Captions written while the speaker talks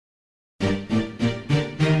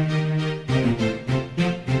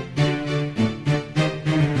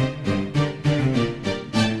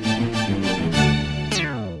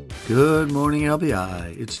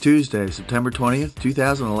LBI. It's Tuesday, September 20th,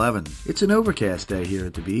 2011. It's an overcast day here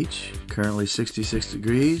at the beach. Currently 66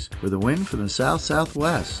 degrees with a wind from the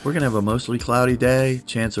south-southwest. We're going to have a mostly cloudy day,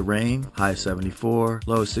 chance of rain, high 74,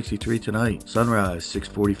 low 63 tonight. Sunrise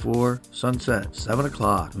 6:44, sunset 7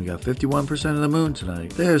 o'clock. We got 51% of the moon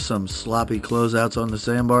tonight. There's some sloppy closeouts on the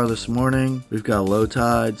sandbar this morning. We've got low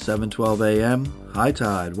tide 7:12 a.m., high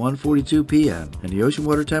tide 1:42 p.m., and the ocean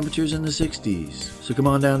water temperature's in the 60s. So come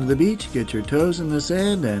on down to the beach, get your toes in the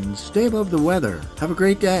sand, and stay above the weather. Have a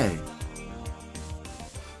great day.